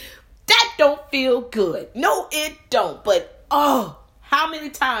 That don't feel good. No, it don't. But, how many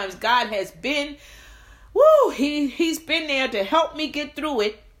times God has been, he's been there to help me get through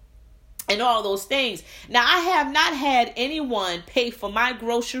it. and all those things. Now, I have not had anyone pay for my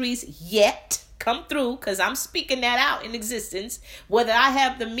groceries yet. Come through, because I'm speaking that out in existence. Whether I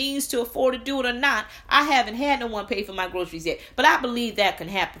have the means to afford to do it or not, I haven't had no one pay for my groceries yet. But I believe that can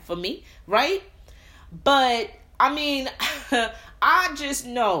happen for me, right? But, I mean, I just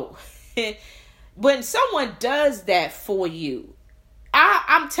know when someone does that for you,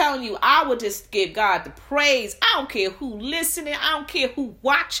 I'm telling you, I would just give God the praise. I don't care who listening. I don't care who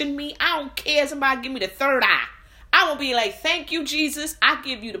watching me. I don't care. Somebody give me the third eye. I'm going to be like, thank you, Jesus. I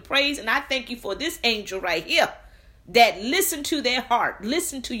give you the praise. And I thank you for this angel right here that listen to their heart.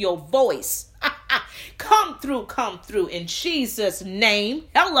 Listen to your voice. Come through in Jesus' name.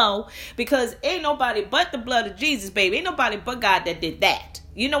 Hello. Because ain't nobody but the blood of Jesus, baby. Ain't nobody but God that did that.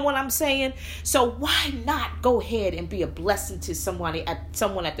 You know what I'm saying? So why not go ahead and be a blessing to someone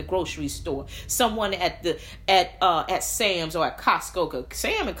at the grocery store, someone at Sam's or at Costco? 'Cause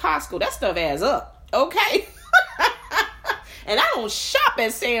Sam and Costco, that stuff adds up. Okay. And I don't shop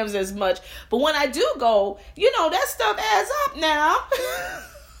at Sam's as much, but when I do go, that stuff adds up now.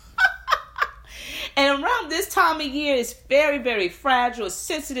 And around this time of year, it's very, very fragile,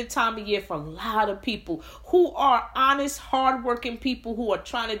 sensitive time of year for a lot of people who are honest, hardworking people who are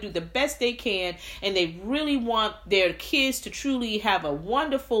trying to do the best they can, and they really want their kids to truly have a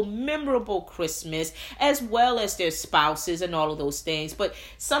wonderful, memorable Christmas, as well as their spouses and all of those things. But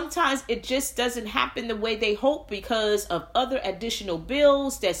sometimes it just doesn't happen the way they hope because of other additional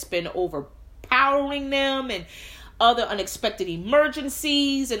bills that's been overpowering them and other unexpected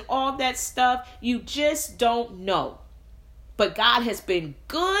emergencies and all that stuff. You just don't know. But God has been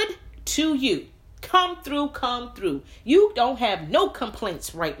good to you. Come through. You don't have no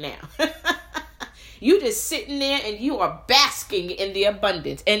complaints right now. You just sitting there and you are basking in the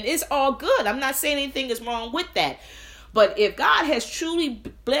abundance. And it's all good. I'm not saying anything is wrong with that. But if God has truly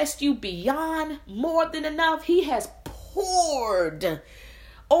blessed you beyond more than enough, He has poured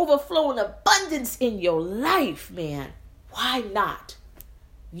overflowing abundance in your life, man. Why not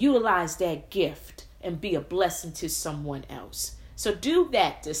utilize that gift and be a blessing to someone else? So do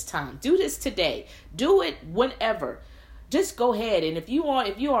that this time. Do this today. Do it whenever. Just go ahead. And if you are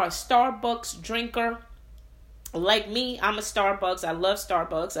a Starbucks drinker like me, I'm a Starbucks. I love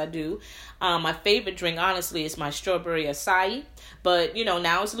Starbucks. I do. My favorite drink, honestly, is my strawberry acai. But,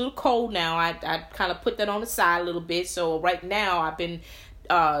 now it's a little cold now. I kind of put that on the side a little bit. So right now I've been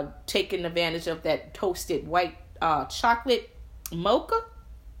taking advantage of that toasted white chocolate mocha.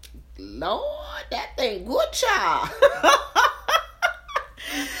 Lord, that thing good, child.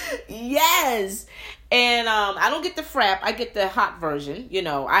 Yes. And I don't get the frap. I get the hot version.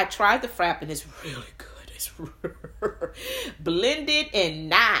 I tried the frap and it's really good. It's blended and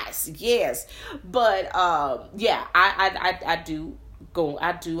nice. Yes. But yeah, I do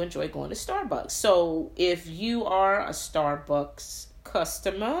enjoy going to Starbucks. So if you are a Starbucks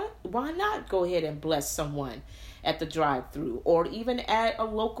customer, why not go ahead and bless someone at the drive-thru, or even at a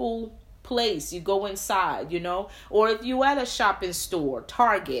local place? You go inside, or if you at a shopping store,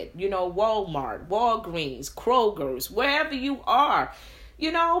 Target, Walmart, Walgreens, Kroger's, wherever you are, be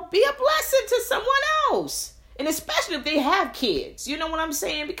a blessing to someone else. And especially if they have kids, you know what I'm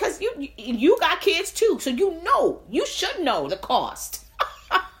saying? Because you got kids too, so you should know the cost.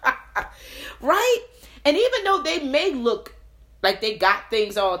 Right? And even though they may look like they got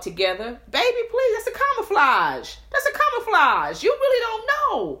things all together, baby, please, that's a camouflage. You really don't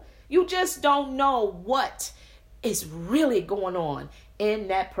know. You just don't know what is really going on in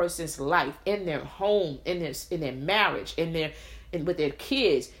that person's life, in their home, in their marriage, with their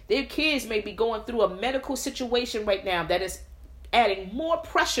kids. Their kids may be going through a medical situation right now that is adding more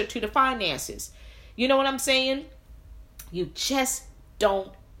pressure to the finances. You know what I'm saying? You just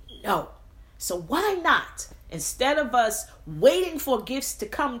don't know. So why not? Instead of us waiting for gifts to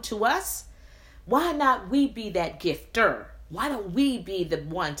come to us, why not we be that gifter? Why don't we be the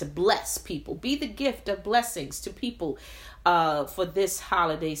one to bless people? Be the gift of blessings to people for this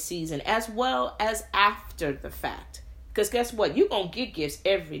holiday season, as well as after the fact. Because guess what? You're going to get gifts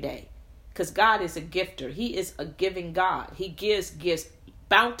every day. Because God is a gifter. He is a giving God. He gives gifts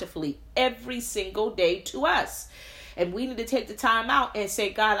bountifully every single day to us. And we need to take the time out and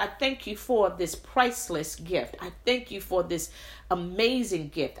say, God, I thank you for this priceless gift. I thank you for this amazing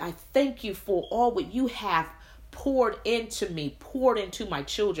gift. I thank you for all what you have poured into me, poured into my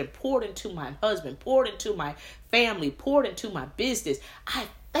children, poured into my husband, poured into my family, poured into my business. I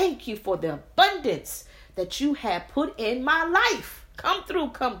thank you for the abundance that you have put in my life. Come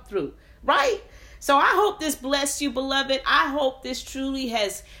through, right? So I hope this blessed you, beloved. I hope this truly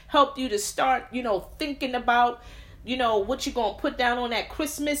has helped you to start, thinking about what you going to put down on that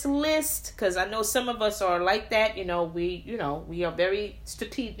Christmas list. Because I know some of us are like that. We are very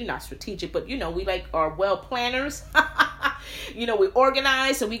strategic, not strategic, but, we are well planners. We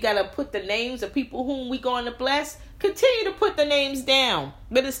organize, so we got to put the names of people whom we going to bless. Continue to put the names down.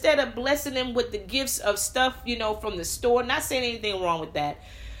 But instead of blessing them with the gifts of stuff, from the store, not saying anything wrong with that.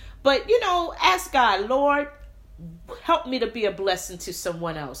 But, ask God, Lord, help me to be a blessing to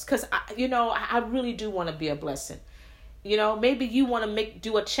someone else. Because, I really do want to be a blessing. Maybe you want to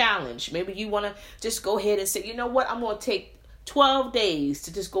do a challenge. Maybe you want to just go ahead and say, you know what, I'm going to take 12 days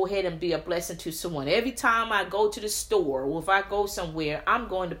to just go ahead and be a blessing to someone. Every time I go to the store or if I go somewhere, I'm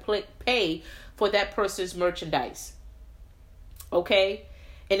going to pay for that person's merchandise. Okay?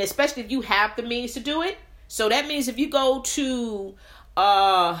 And especially if you have the means to do it. So that means if you go to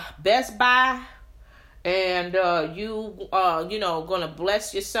Best Buy and gonna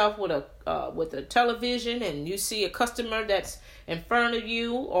bless yourself with a television, and you see a customer that's in front of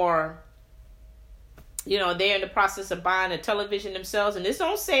you, or they're in the process of buying a television themselves and it's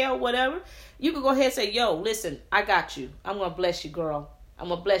on sale, whatever, you can go ahead and say, yo, listen, I got you. I'm gonna bless you, girl. I'm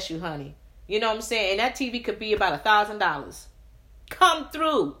gonna bless you, honey. You know what I'm saying? And that TV could be about $1,000. Come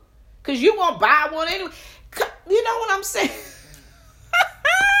through, cause you gonna buy one anyway. You know what I'm saying?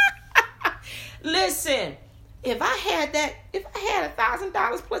 Listen, if I had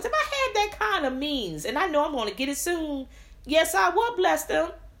 $1,000 plus, if I had that kind of means, and I know I'm going to get it soon, yes, I will bless them.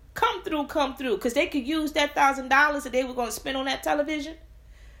 Come through, because they could use that $1,000 that they were going to spend on that television.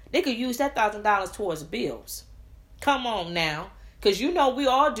 They could use that $1,000 towards bills. Come on now, because we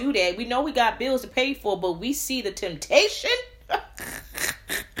all do that. We know we got bills to pay for, but we see the temptation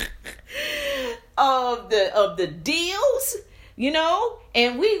of the deals.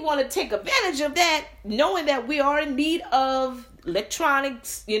 And we want to take advantage of that, knowing that we are in need of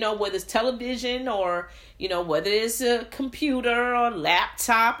electronics, whether it's television or, whether it's a computer or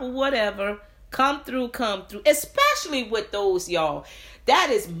laptop or whatever. Come through, especially with those, y'all. That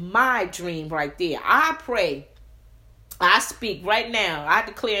is my dream right there. I pray, I speak right now, I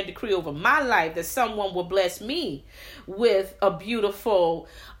declare and decree over my life that someone will bless me with a beautiful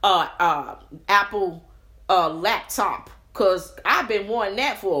Apple laptop. Because I've been wanting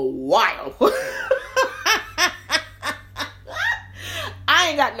that for a while. I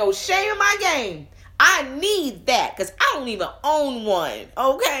ain't got no shame in my game. I need that because I don't even own one.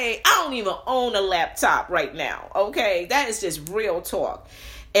 Okay? I don't even own a laptop right now. Okay? That is just real talk.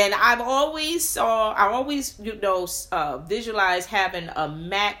 And I've always visualized having a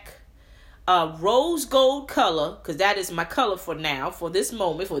Mac rose gold color, because that is my color for now, for this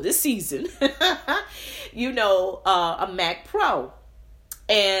moment, for this season. A Mac Pro.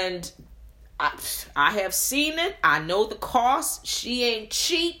 And I have seen it. I know the cost. She ain't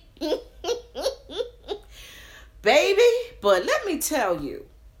cheap. Baby, but let me tell you,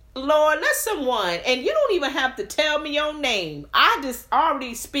 Lord, let someone, and you don't even have to tell me your name. I just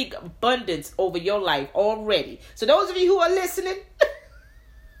already speak abundance over your life already. So those of you who are listening,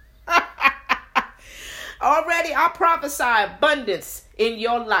 already I prophesy abundance in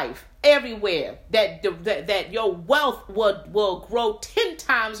your life everywhere, that your wealth will grow 10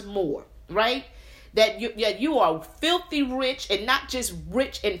 times more, right? That you are filthy rich, and not just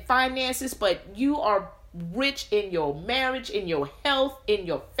rich in finances, but you are rich in your marriage, in your health, in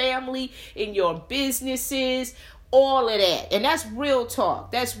your family, in your businesses, all of that. And that's real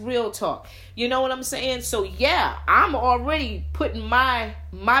talk. That's real talk. You know what I'm saying? So yeah, I'm already putting my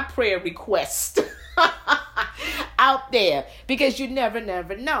prayer request out there, because you never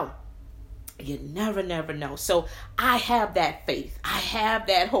know. You never know. So I have that faith. I have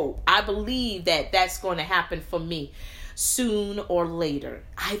that hope. I believe that that's going to happen for me soon or later.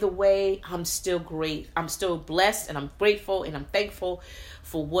 Either way, I'm still great. I'm still blessed, and I'm grateful, and I'm thankful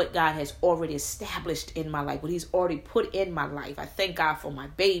for what God has already established in my life, what he's already put in my life. I thank God for my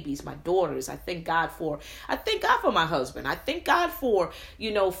babies, my daughters. I thank God for my husband. I thank God for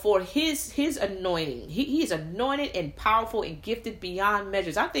his anointing. He's anointed and powerful and gifted beyond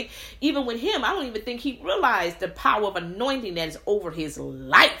measures. I think even with him, I don't even think he realized the power of anointing that is over his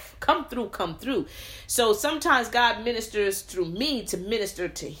life. Come through. So sometimes God ministers through me to minister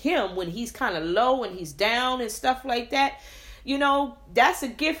to him when he's kind of low and he's down and stuff like that. That's a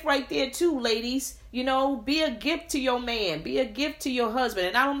gift right there too, ladies. Be a gift to your man. Be a gift to your husband.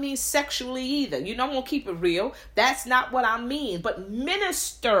 And I don't mean sexually either. I'm going to keep it real. That's not what I mean. But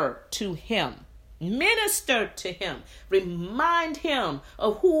minister to him. Minister to him. Remind him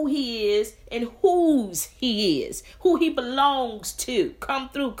of who he is and whose he is. Who he belongs to. Come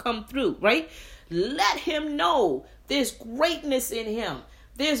through, right? Let him know there's greatness in him.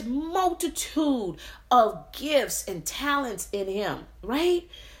 There's multitude of gifts and talents in him, right?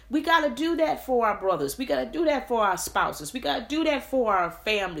 We got to do that for our brothers. We got to do that for our spouses. We got to do that for our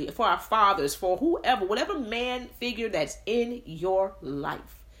family, for our fathers, for whoever, whatever man figure that's in your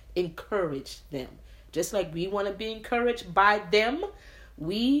life. Encourage them. Just like we want to be encouraged by them,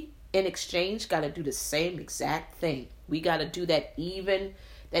 we in exchange got to do the same exact thing. We got to do that even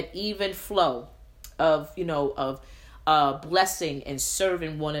flow of, blessing and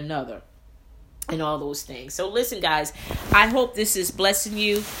serving one another and all those things. So listen, guys, I hope this is blessing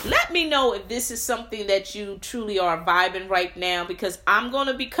you. Let me know if this is something that you truly are vibing right now, because I'm going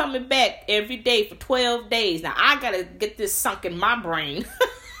to be coming back every day for 12 days. Now, I got to get this sunk in my brain.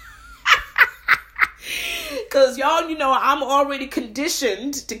 Because y'all, I'm already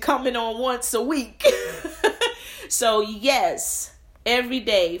conditioned to coming on once a week. So, yes, every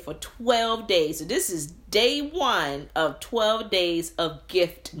day for 12 days. So this is day 1 of 12 days of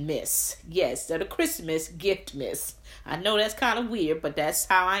gift miss. Yes, they're the Christmas gift miss. I know that's kind of weird, but that's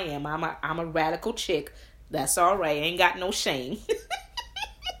how I am. I'm a radical chick. That's all right. Ain't got no shame.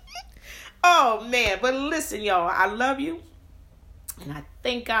 Oh, man. But listen, y'all, I love you. And I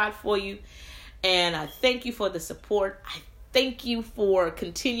thank God for you. And I thank you for the support. I thank you for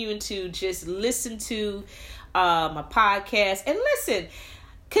continuing to just listen to my podcast. And listen,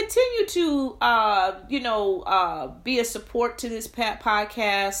 continue to, be a support to this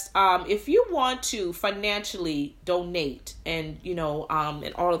podcast. If you want to financially donate and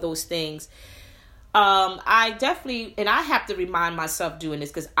all of those things, I definitely, and I have to remind myself doing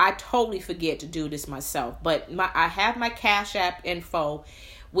this because I totally forget to do this myself. But I have my Cash App info,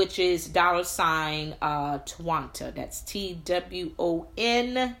 which is $Twanta. That's TWONTA.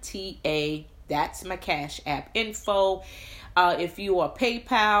 That's my Cash App info. If you are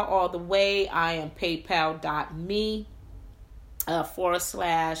PayPal all the way, I am paypal.me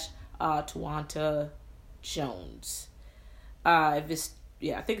 /Twanta Jones. I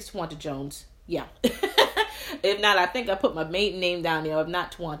think it's Twanta Jones. Yeah. If not, I think I put my maiden name down there. If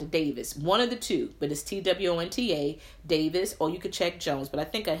not, Twanta Davis. One of the two. But it's TWONTA Davis. Or you could check Jones. But I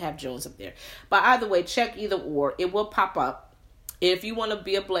think I have Jones up there. But either way, check either or. It will pop up. If you want to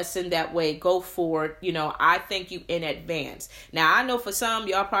be a blessing that way, go for it. I thank you in advance. Now, I know for some,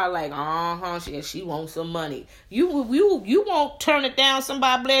 y'all probably like, she wants some money. You won't turn it down.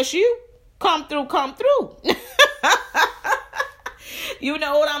 Somebody bless you. Come through. You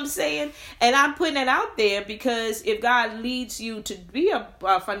know what I'm saying? And I'm putting it out there because if God leads you to be a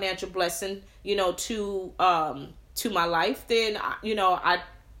financial blessing, to my life, then,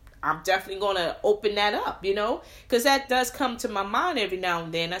 I'm definitely going to open that up, because that does come to my mind every now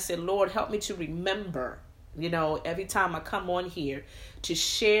and then. I said, Lord, help me to remember, every time I come on here to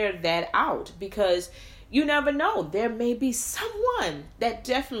share that out, because you never know. There may be someone that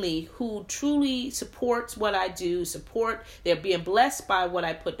definitely who truly supports what I do, they're being blessed by what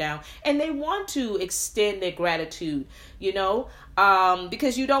I put down, and they want to extend their gratitude,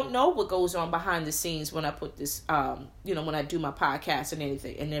 because you don't know what goes on behind the scenes when I put this, when I do my podcast and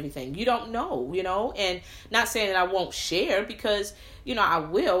everything. You don't know, and not saying that I won't share, because, I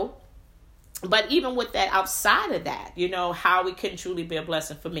will. But even with that, outside of that, how it can truly be a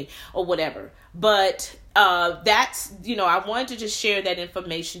blessing for me or whatever. But that's, I wanted to just share that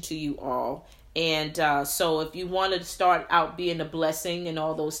information to you all. And so if you wanted to start out being a blessing and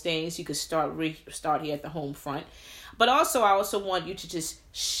all those things, you could start here at the home front. But also, I also want you to just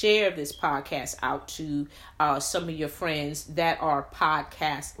share this podcast out to some of your friends that are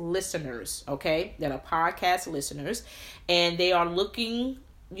podcast listeners, okay? That are podcast listeners. And they are looking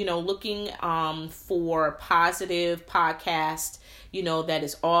for positive podcast, that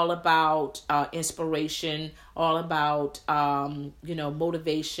is all about inspiration, all about,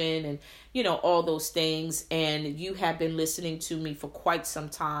 motivation and, all those things. And you have been listening to me for quite some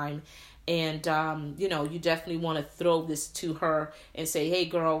time. And, you definitely want to throw this to her and say, hey,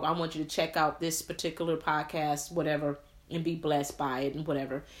 girl, I want you to check out this particular podcast, whatever, and be blessed by it and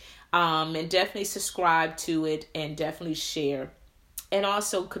whatever. And definitely subscribe to it and definitely share. And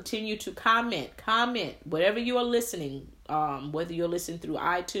also continue to comment, whatever you are listening, whether you're listening through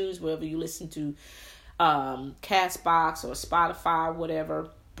iTunes, whether you listen to Castbox or Spotify, whatever,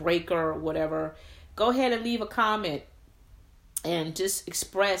 Breaker, whatever. Go ahead and leave a comment and just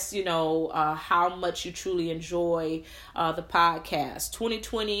express, how much you truly enjoy the podcast.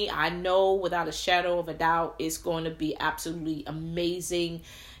 2020, I know without a shadow of a doubt, it's going to be absolutely amazing.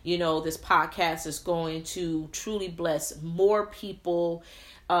 This podcast is going to truly bless more people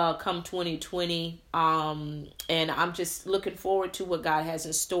come 2020. And I'm just looking forward to what God has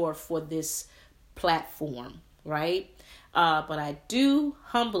in store for this platform, right? But I do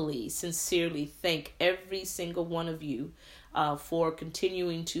humbly, sincerely thank every single one of you for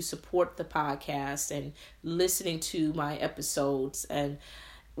continuing to support the podcast and listening to my episodes. And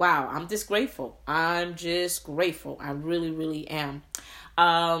wow, I'm just grateful. I'm just grateful. I really, really am.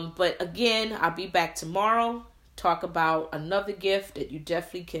 But again, I'll be back tomorrow. Talk about another gift that you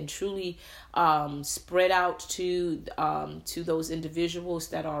definitely can truly spread out to those individuals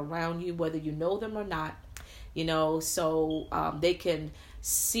that are around you, whether you know them or not. So they can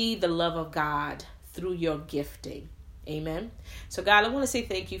see the love of God through your gifting. Amen. So God, I want to say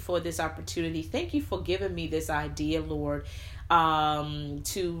thank you for this opportunity. Thank you for giving me this idea, Lord,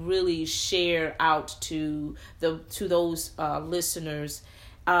 to really share out to those listeners.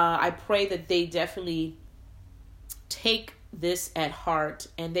 I pray that they definitely take this at heart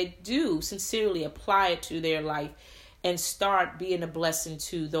and they do sincerely apply it to their life and start being a blessing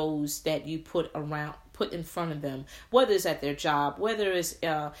to those that you put in front of them, whether it's at their job, whether it's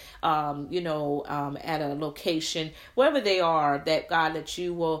at a location, wherever they are, that God, that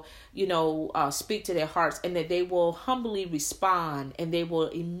you will speak to their hearts and that they will humbly respond and they will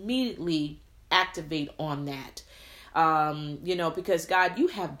immediately activate on that. Because God, you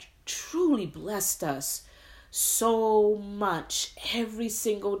have truly blessed us so much every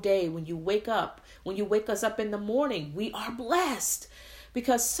single day. When you wake us up in the morning, we are blessed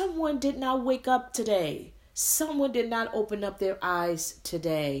because someone did not wake up today. Someone did not open up their eyes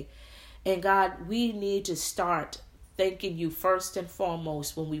today. And God, we need to start thanking you first and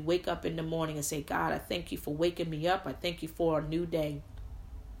foremost when we wake up in the morning and say, God, I thank you for waking me up. I thank you for a new day.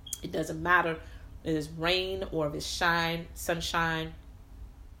 It doesn't matter if it's rain or if it's sunshine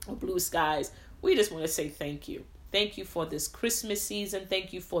or blue skies. We just want to say thank you. Thank you for this Christmas season.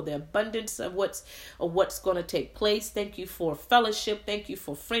 Thank you for the abundance of what's going to take place. Thank you for fellowship. Thank you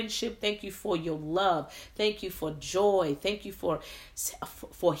for friendship. Thank you for your love. Thank you for joy. Thank you for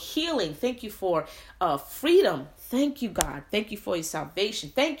healing. Thank you for freedom. Thank you, God. Thank you for your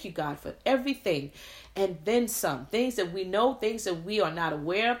salvation. Thank you, God, for everything. And then some. Things that we know, things that we are not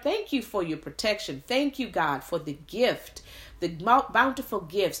aware of. Thank you for your protection. Thank you, God, for the gift, the bountiful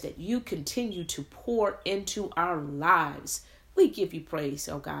gifts that you continue to pour into our lives. We give you praise,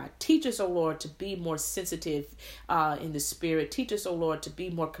 oh God. Teach us, oh Lord, to be more sensitive in the spirit. Teach us, oh Lord, to be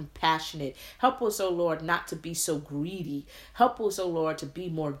more compassionate. Help us, oh Lord, not to be so greedy. Help us, oh Lord, to be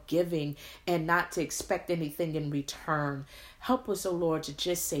more giving and not to expect anything in return. Help us, oh Lord, to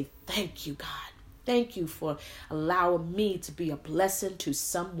just say thank you, God. Thank you for allowing me to be a blessing to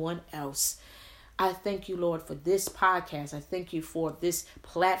someone else. I thank you, Lord, for this podcast. I thank you for this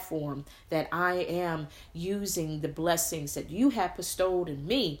platform that I am using the blessings that you have bestowed in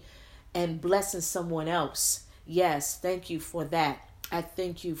me and blessing someone else. Yes, thank you for that. I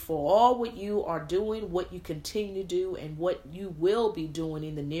thank you for all what you are doing, what you continue to do, and what you will be doing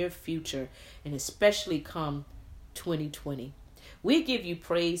in the near future, and especially come 2020. We give you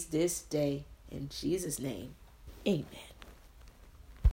praise this day. In Jesus' name, amen.